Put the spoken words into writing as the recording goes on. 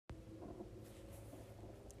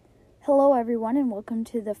Hello, everyone, and welcome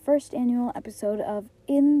to the first annual episode of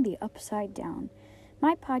In the Upside Down,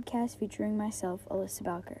 my podcast featuring myself, Alyssa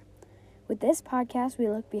Balker. With this podcast, we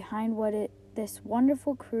look behind this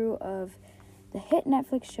wonderful crew of the hit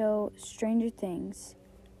Netflix show Stranger Things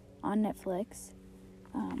on Netflix.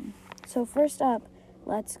 So first up,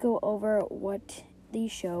 let's go over what the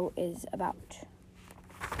show is about.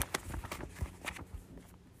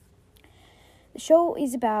 The show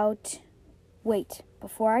is about... Wait,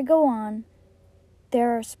 before I go on,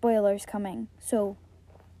 there are spoilers coming. So,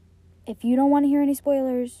 if you don't want to hear any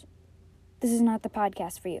spoilers, this is not the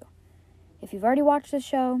podcast for you. If you've already watched the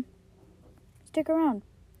show, stick around.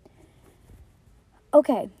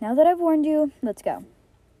 Okay, now that I've warned you, let's go.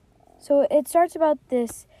 So, it starts about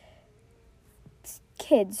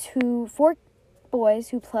four boys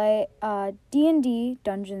who play D&D,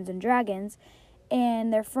 Dungeons and Dragons,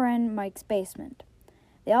 in their friend Mike's basement.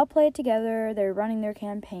 They all play it together, they're running their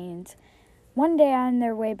campaigns. One day on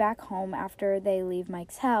their way back home after they leave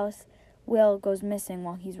Mike's house, Will goes missing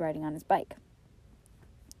while he's riding on his bike.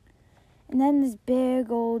 And then this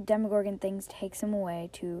big old Demogorgon thing takes him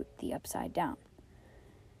away to the Upside Down.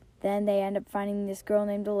 Then they end up finding this girl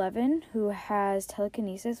named Eleven who has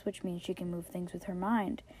telekinesis, which means she can move things with her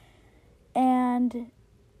mind. And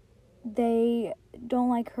they don't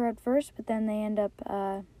like her at first, but then they end up...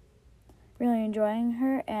 really enjoying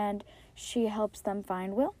her, and she helps them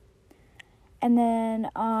find Will. And then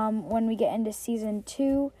when we get into season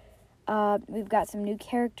 2, we've got some new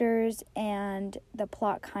characters, and the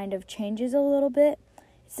plot kind of changes a little bit.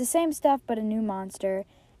 It's the same stuff, but a new monster.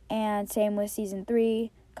 And same with season 3,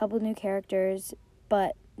 a couple new characters,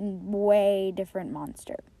 but way different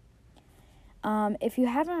monster. If you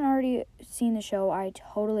haven't already seen the show, I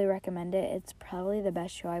totally recommend it. It's probably the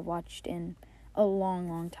best show I've watched in a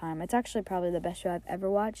long time. It's actually probably the best show I've ever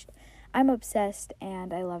watched. I'm obsessed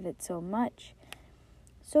and I love it so much.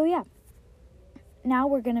 So yeah. Now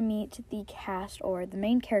we're going to meet the cast or the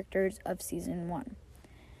main characters of season 1.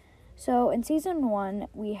 So in season 1,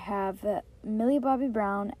 we have Millie Bobby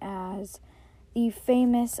Brown as the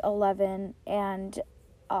famous Eleven and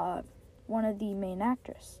one of the main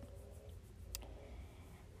actors.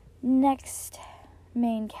 Next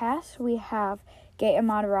main cast, we have Gaten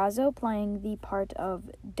Matarazzo playing the part of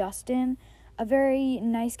Dustin, a very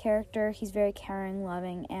nice character. He's very caring,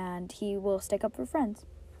 loving, and he will stick up for friends.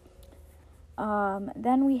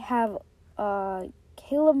 Then we have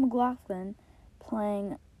Caleb McLaughlin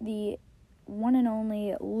playing the one and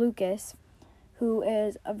only Lucas, who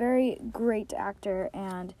is a very great actor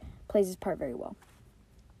and plays his part very well.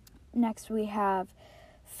 Next we have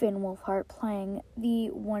Finn Wolfhard playing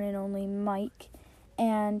the one and only Mike,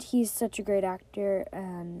 and he's such a great actor,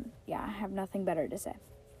 and yeah, I have nothing better to say.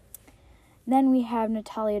 Then we have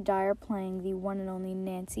Natalia Dyer playing the one and only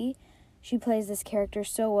Nancy. She plays this character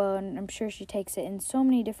so well, and I'm sure she takes it in so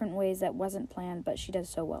many different ways that wasn't planned, but she does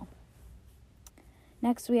so well.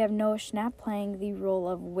 Next, we have Noah Schnapp playing the role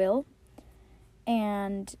of Will,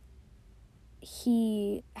 and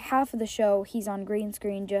half of the show, he's on green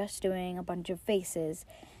screen just doing a bunch of faces,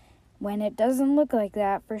 when it doesn't look like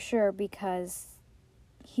that for sure, because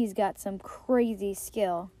he's got some crazy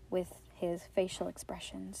skill with his facial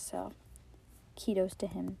expressions, so kudos,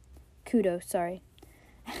 sorry.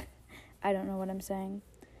 I don't know what I'm saying.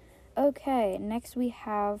 Okay, next we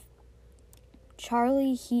have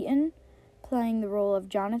Charlie Heaton playing the role of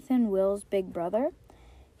Jonathan, Will's big brother.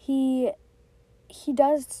 He's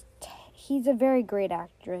a very great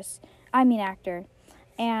actor,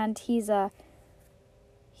 and he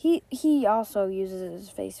also uses his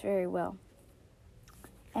face very well.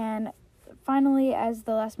 And finally, as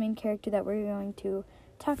the last main character that we're going to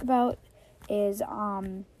talk about is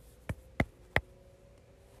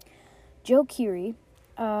Joe Keery,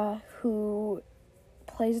 who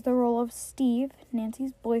plays the role of Steve,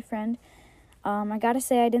 Nancy's boyfriend. I gotta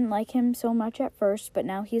say, I didn't like him so much at first, but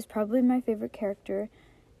now he's probably my favorite character.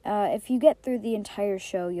 If you get through the entire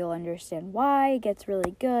show, you'll understand why. It gets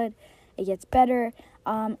really good. It gets better.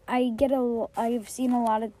 I've seen a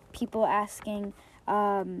lot of people asking,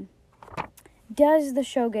 does the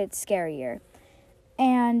show get scarier?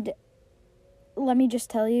 And let me just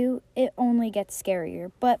tell you, it only gets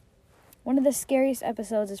scarier. But one of the scariest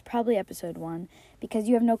episodes is probably episode 1, because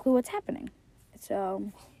you have no clue what's happening.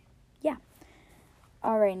 So, yeah.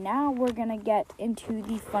 Alright, now we're going to get into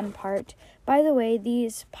the fun part. By the way,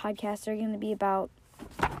 these podcasts are going to be about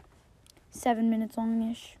 7 minutes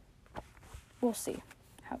long-ish. We'll see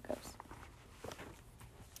how it goes.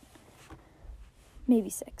 Maybe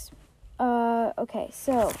 6. Okay,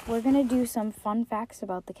 so we're going to do some fun facts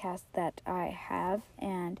about the cast that I have,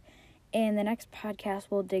 and in the next podcast,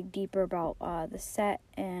 we'll dig deeper about the set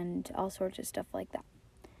and all sorts of stuff like that.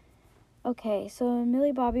 Okay, so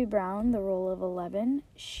Millie Bobby Brown, the role of 11,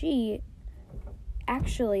 she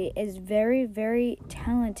actually is very, very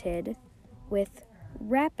talented with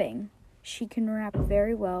rapping. She can rap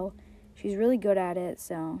very well. She's really good at it,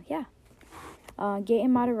 so yeah. Gaten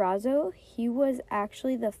Matarazzo, he was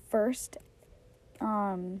actually the first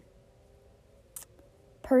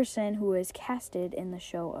person who was casted in the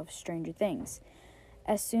show of Stranger Things.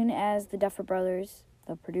 As soon as the Duffer Brothers,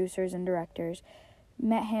 the producers and directors,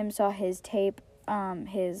 met him, saw his tape,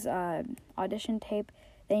 his audition tape,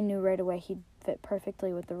 they knew right away he'd fit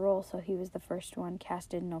perfectly with the role, so he was the first one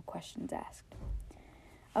casted, no questions asked.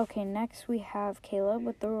 Okay, next we have Caleb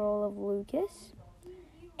with the role of Lucas.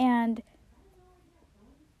 And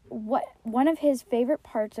one of his favorite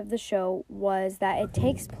parts of the show was that it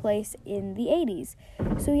takes place in the 80s.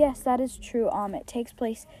 So yes, that is true. It takes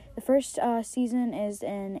place, the first season is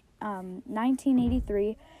in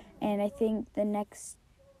 1983, and I think the next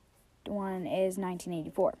one is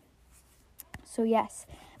 1984. So yes,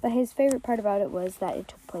 but his favorite part about it was that it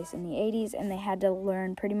took place in the 80s, and they had to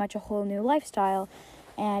learn pretty much a whole new lifestyle,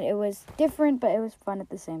 and it was different, but it was fun at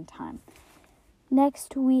the same time.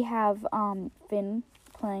 Next, we have Finn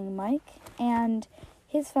playing Mike, and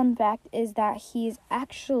his fun fact is that he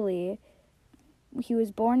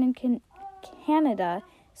was born in Canada,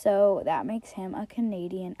 so that makes him a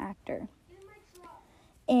Canadian actor.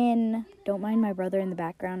 Don't mind my brother in the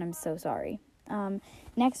background, I'm so sorry.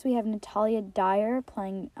 Next we have Natalia Dyer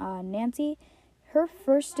playing Nancy. Her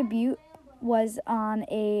first debut was on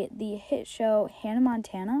the hit show Hannah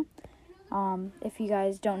Montana. If you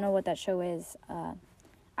guys don't know what that show is,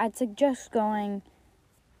 I'd suggest going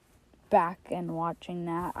back and watching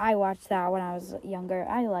that. I watched that when I was younger.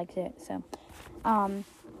 I liked it. So,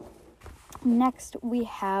 next we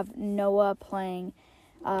have Noah playing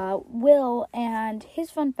Will, and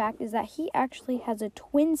his fun fact is that he actually has a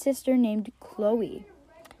twin sister named Chloe.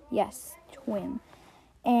 Yes, twin.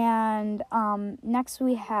 And next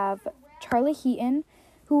we have Charlie Heaton,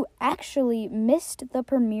 who actually missed the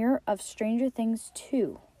premiere of Stranger Things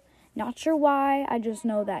 2. Not sure why, I just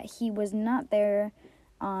know that he was not there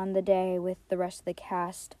on the day with the rest of the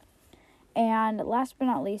cast. And last but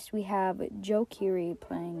not least, we have Joe Keery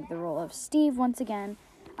playing the role of Steve once again,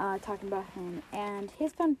 talking about him. And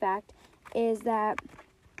his fun fact is that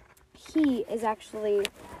he is actually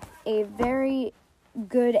a very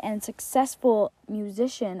good and successful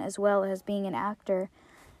musician as well as being an actor.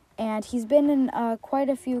 And he's been in quite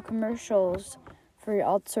a few commercials for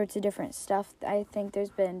all sorts of different stuff. I think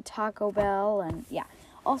there's been Taco Bell and yeah,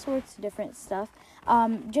 all sorts of different stuff.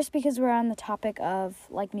 Just because we're on the topic of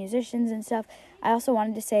like musicians and stuff, I also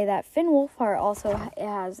wanted to say that Finn Wolfhard also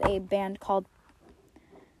has a band called,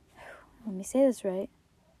 let me say this right.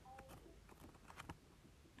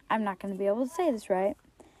 I'm not going to be able to say this right.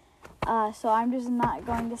 So I'm just not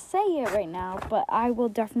going to say it right now, but I will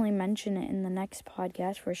definitely mention it in the next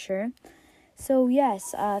podcast for sure. So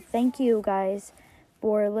yes, thank you guys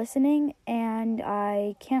for listening, and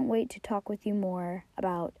I can't wait to talk with you more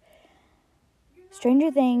about Stranger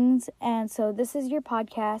Things. And so this is your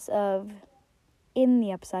podcast of In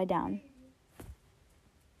the Upside Down.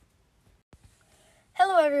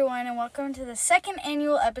 Hello everyone, and welcome to the second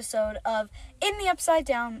annual episode of In the Upside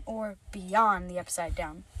Down, or Beyond the Upside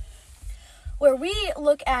Down, where we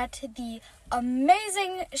look at the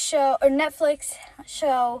amazing show, or Netflix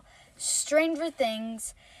show, Stranger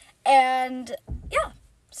Things. And yeah,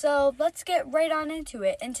 so let's get right on into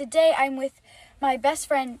it. And today I'm with my best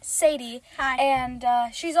friend, Sadie. Hi. And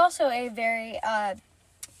she's also a very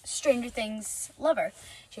Stranger Things lover.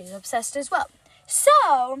 She's obsessed as well.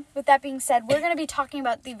 So, with that being said, we're going to be talking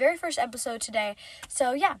about the very first episode today.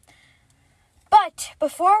 So, yeah. But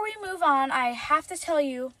before we move on, I have to tell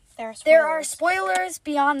you, there are spoilers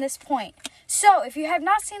beyond this point. So, if you have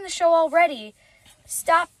not seen the show already,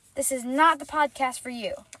 stop. This is not the podcast for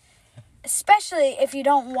you. Especially if you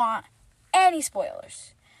don't want any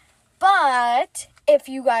spoilers. But if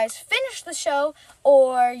you guys finish the show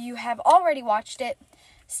or you have already watched it,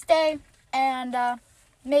 stay, and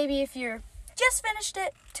maybe if you're just finished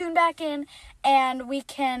it, tune back in and we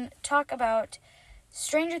can talk about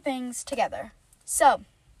Stranger Things together. So,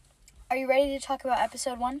 are you ready to talk about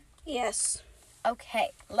episode 1? Yes.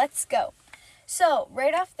 Okay, let's go. So,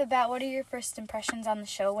 right off the bat, what are your first impressions on the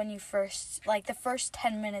show when you first, like the first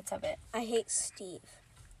 10 minutes of it? I hate Steve.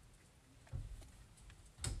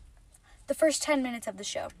 The first 10 minutes of the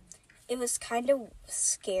show. It was kind of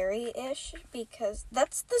scary-ish because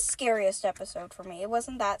that's the scariest episode for me. It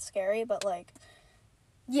wasn't that scary, but like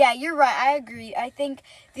Yeah, you're right. I agree. I think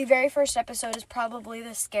the very first episode is probably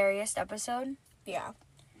the scariest episode. Yeah.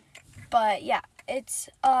 But yeah, it's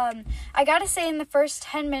I gotta say, in the first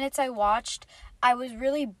 10 minutes I watched, I was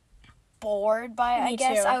really bored by it. Me I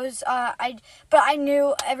guess too. I was but I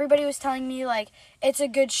knew everybody was telling me like it's a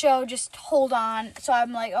good show, just hold on. So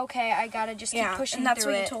I'm like, okay, I gotta just keep pushing and that's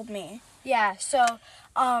through what it. you told me. Yeah, so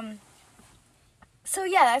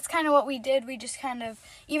yeah, that's kind of what we did. We just kind of,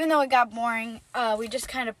 even though it got boring, we just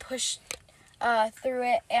kind of pushed through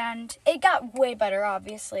it, and it got way better,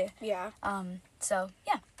 obviously. Yeah. So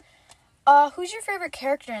yeah. Who's your favorite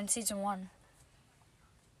character in season 1?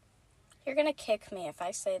 You're gonna kick me if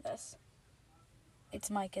I say this. It's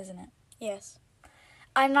Mike, isn't it? Yes.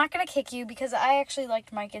 I'm not gonna kick you because I actually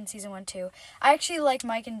liked Mike in season 1 too. I actually like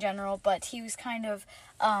Mike in general, but he was kind of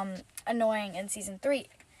annoying in season 3,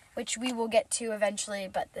 which we will get to eventually.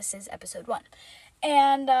 But this is episode 1,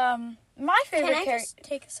 and my favorite Can I character. just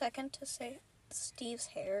take a second to say Steve's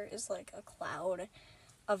hair is like a cloud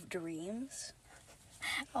of dreams?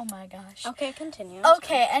 Oh my gosh. Okay, continue.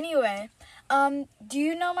 Okay. Anyway, do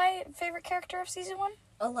you know my favorite character of season 1?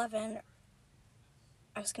 11.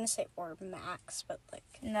 I was gonna say or Max, but like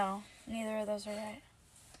No, neither of those are right.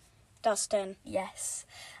 Dustin. Yes.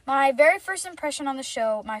 My very first impression on the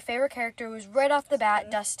show, my favorite character was right off the bat,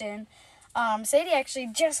 Dustin. Sadie actually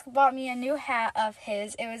just bought me a new hat of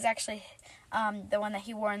his. It was actually the one that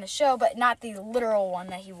he wore in the show, but not the literal one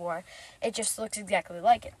that he wore. It just looks exactly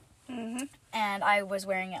like it. Mm-hmm. And I was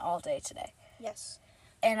wearing it all day today. Yes.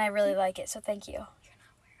 And I really like it, so thank you.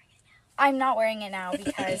 I'm not wearing it now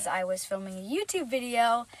because I was filming a YouTube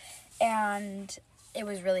video and it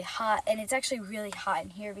was really hot. And it's actually really hot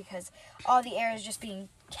in here because all the air is just being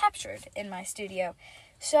captured in my studio.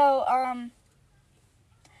 So,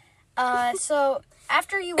 so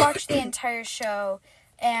after you watch the entire show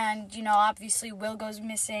and, you know, obviously Will goes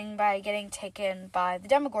missing by getting taken by the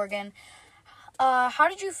Demogorgon, how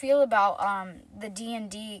did you feel about the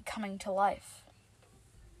D&D coming to life?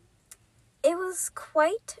 It was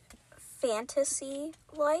quite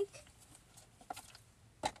fantasy-like.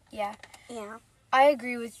 Yeah. Yeah. I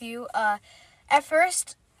agree with you. At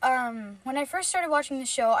first, when I first started watching the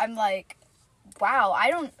show, I'm like, wow,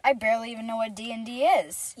 I barely even know what D&D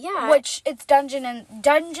is. Yeah. Which, it's Dungeons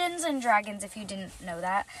and Dragons, if you didn't know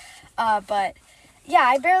that. But, yeah,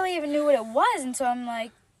 I barely even knew what it was, and so I'm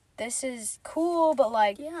like, this is cool, but,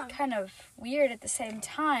 like, kind of weird at the same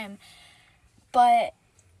time. But,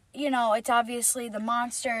 you know, it's obviously the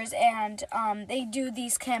monsters, and they do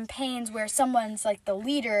these campaigns where someone's, like, the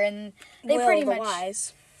leader, and they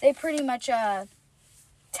pretty much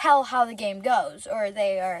tell how the game goes, or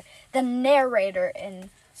they are the narrator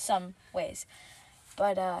in some ways.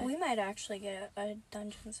 But we might actually get a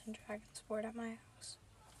Dungeons and Dragons board at my house.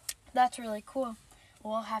 That's really cool.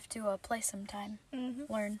 We'll have to play sometime,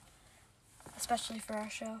 learn, especially for our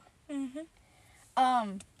show.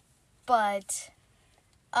 But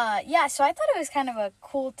yeah, so I thought it was kind of a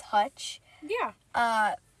cool touch.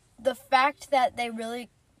 Yeah. The fact that they really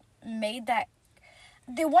made that.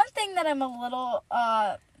 The one thing that I'm a little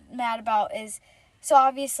mad about is, so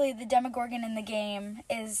obviously the Demogorgon in the game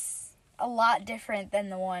is a lot different than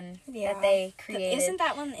the one that they created. Isn't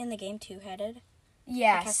that one in the game two-headed?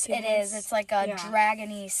 Yes, it is. It's like a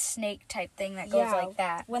dragony snake type thing that goes like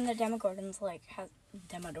that. When the Demogorgon's like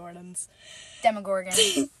Demogorgon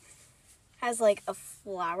has like a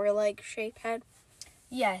flower-like shaped head.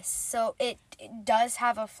 Yes, so it does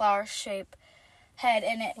have a flower shape head,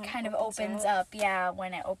 and it kind of opens up. Yeah,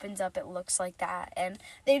 when it opens up, it looks like that. And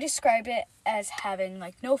they describe it as having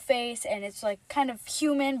like no face, and it's like kind of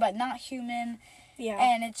human but not human. Yeah.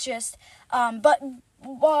 And it's just but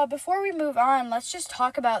before we move on, let's just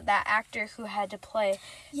talk about that actor who had to play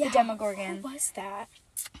the Demogorgon. Who was that?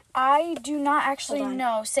 I do not actually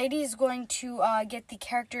know. Sadie is going to get the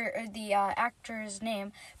character or the actor's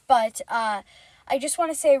name, but I just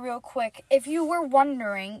want to say real quick, if you were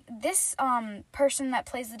wondering, this person that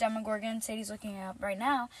plays the Demogorgon, Sadie's looking at right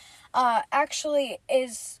now, actually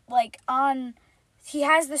is like on. He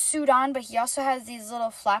has the suit on, but he also has these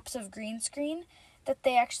little flaps of green screen that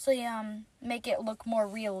they actually make it look more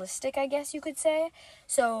realistic, I guess you could say.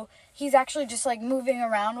 So he's actually just like moving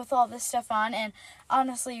around with all this stuff on, and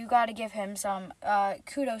honestly, you got to give him some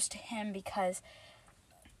kudos to him because,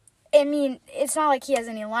 I mean, it's not like he has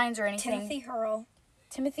any lines or anything.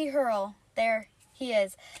 Timothy Hurl. There he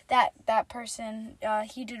is. That person,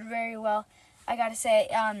 he did very well. I got to say,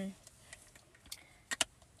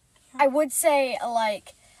 I would say,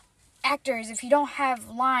 like, actors, if you don't have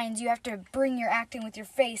lines, you have to bring your acting with your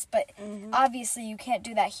face, but obviously you can't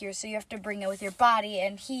do that here, so you have to bring it with your body,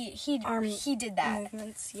 and he did that.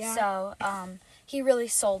 Movements, yeah. So, he really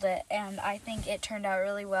sold it, and I think it turned out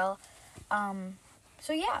really well.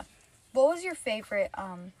 So yeah. What was your favorite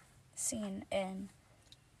scene in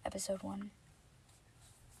episode 1?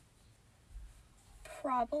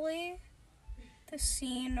 Probably the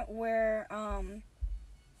scene where,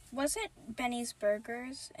 was it Benny's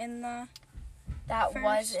Burgers in the... That First.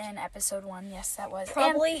 was in episode 1. Yes, that was.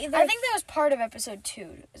 Probably And either- I think that was part of episode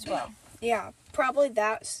 2 as well. Yeah, probably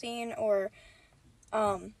that scene or,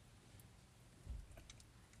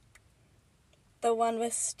 the one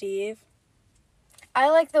with Steve I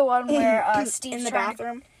like the one where Steve's in the trying to-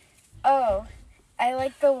 bathroom. Oh, I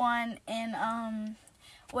like the one in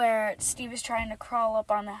where Steve is trying to crawl up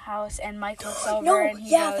on the house and Mike looks over and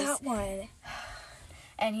he goes, that one.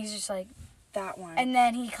 and he's just like, That one. and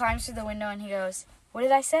then he climbs through the window and he goes, "What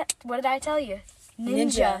did I say? What did I tell you?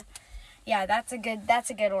 Ninja." Yeah, that's a good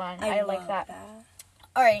one. I like love that.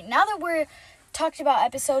 All right, now that we're talked about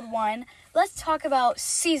episode 1, let's talk about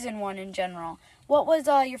season 1 in general. What was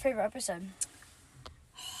your favorite episode?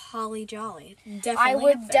 Holly Jolly. Definitely I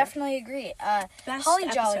would up there. definitely agree. Best Holly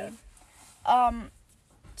Jolly. episode.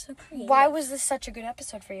 So creative. Why was this such a good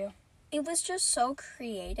episode for you? It was just so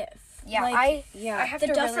creative. Yeah, I I have the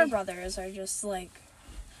to Duffer really- brothers are just like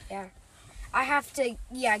I have to,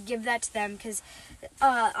 give that to them because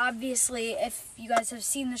obviously if you guys have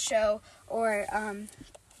seen the show or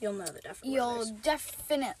you'll know the Duffer you'll brothers.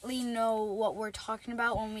 definitely know what we're talking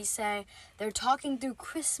about when we say they're talking through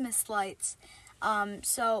Christmas lights.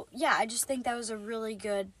 So, yeah, I just think that was a really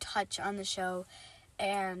good touch on the show.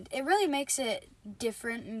 And it really makes it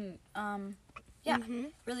different and,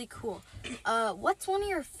 really cool. What's one of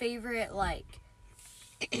your favorite,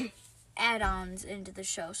 add-ons into the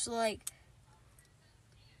show? So, like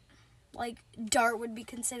Dart would be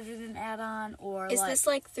considered an add-on, or Is this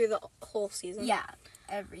through the whole season? Yeah,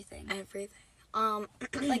 everything. Everything.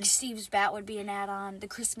 Like Steve's bat would be an add-on. The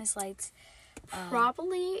Christmas lights.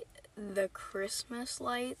 Probably the Christmas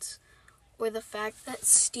lights or the fact that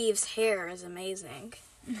Steve's hair is amazing.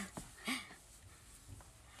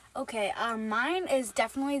 Okay, mine is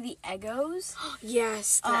definitely the Eggos.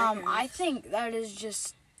 Yes. I think that is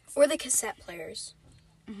just. Or the cassette players.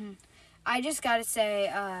 I just gotta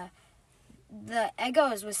say, the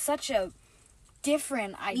Eggos was such a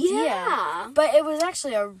different idea. Yeah. But it was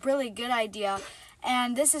actually a really good idea.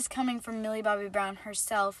 And this is coming from Millie Bobby Brown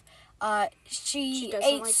herself. She doesn't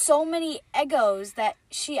ate like- so many Eggos that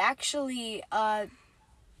she actually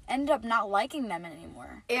ended up not liking them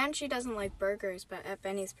anymore. And she doesn't like burgers, but at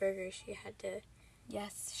Benny's Burgers she had to...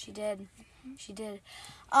 Yes, she did. She did.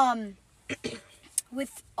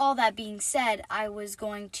 With all that being said, I was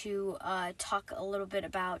going to talk a little bit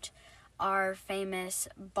about our famous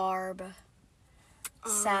Barb.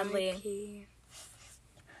 Sadly. R.I.P.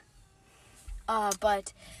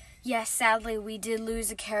 But yes, sadly we did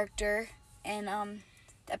lose a character in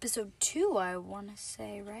episode 2, I want to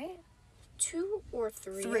say, right? 2 or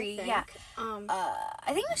 3, 3, I think. yeah.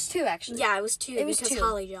 I think it was 2 actually. Yeah, it was 2 It was because 2.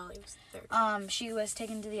 Holly Jolly was the third. She was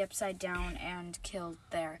taken to the Upside Down and killed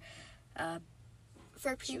there.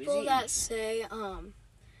 For She was people eaten. that say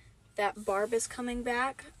that Barb is coming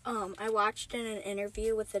back, I watched in an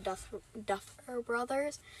interview with the Duffer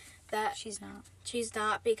brothers that She's not. she's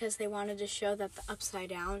not because they wanted to show that the Upside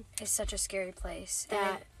Down It's such a scary place.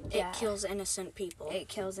 that And it kills innocent people. It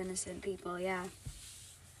kills innocent people, yeah.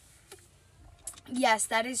 Yes,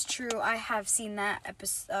 that is true. I have seen that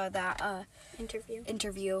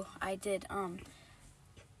interview. I did.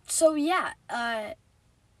 So yeah. Yeah.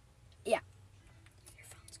 Your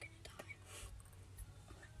phone's gonna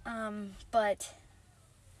die. But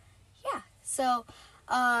yeah. So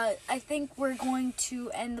I think we're going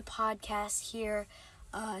to end the podcast here.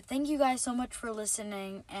 Thank you guys so much for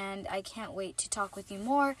listening, and I can't wait to talk with you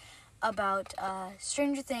more about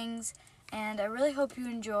Stranger Things. And I really hope you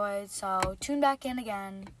enjoyed. So tune back in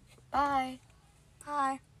again. Bye.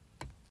 Bye.